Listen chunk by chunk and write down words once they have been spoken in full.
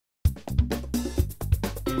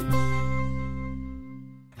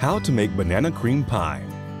How to make banana cream pie.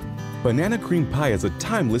 Banana cream pie is a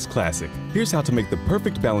timeless classic. Here's how to make the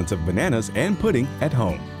perfect balance of bananas and pudding at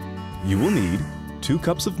home. You will need 2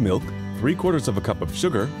 cups of milk, 3/4 of a cup of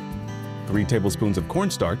sugar, 3 tablespoons of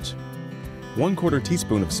cornstarch, 1/4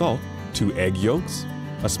 teaspoon of salt, 2 egg yolks,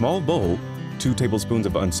 a small bowl, 2 tablespoons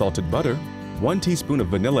of unsalted butter, 1 teaspoon of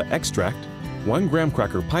vanilla extract, 1 graham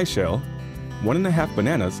cracker pie shell, 1 1/2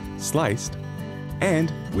 bananas sliced, and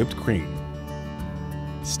whipped cream.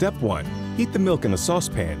 Step 1. Heat the milk in a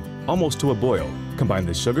saucepan almost to a boil. Combine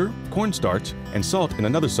the sugar, cornstarch, and salt in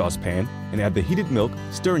another saucepan and add the heated milk,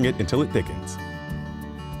 stirring it until it thickens.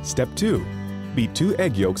 Step 2. Beat 2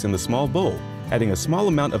 egg yolks in the small bowl, adding a small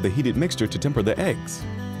amount of the heated mixture to temper the eggs.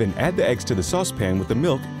 Then add the eggs to the saucepan with the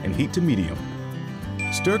milk and heat to medium.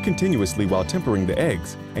 Stir continuously while tempering the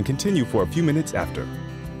eggs and continue for a few minutes after.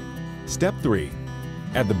 Step 3.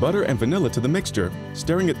 Add the butter and vanilla to the mixture,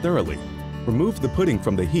 stirring it thoroughly. Remove the pudding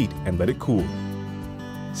from the heat and let it cool.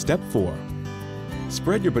 Step 4.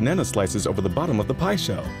 Spread your banana slices over the bottom of the pie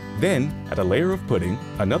shell. Then add a layer of pudding,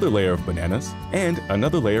 another layer of bananas, and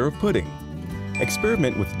another layer of pudding.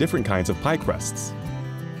 Experiment with different kinds of pie crusts.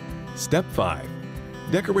 Step 5.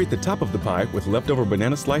 Decorate the top of the pie with leftover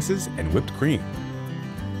banana slices and whipped cream.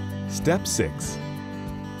 Step 6.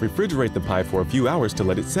 Refrigerate the pie for a few hours to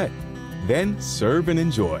let it set. Then serve and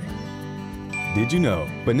enjoy. Did you know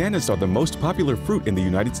bananas are the most popular fruit in the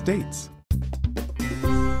United States?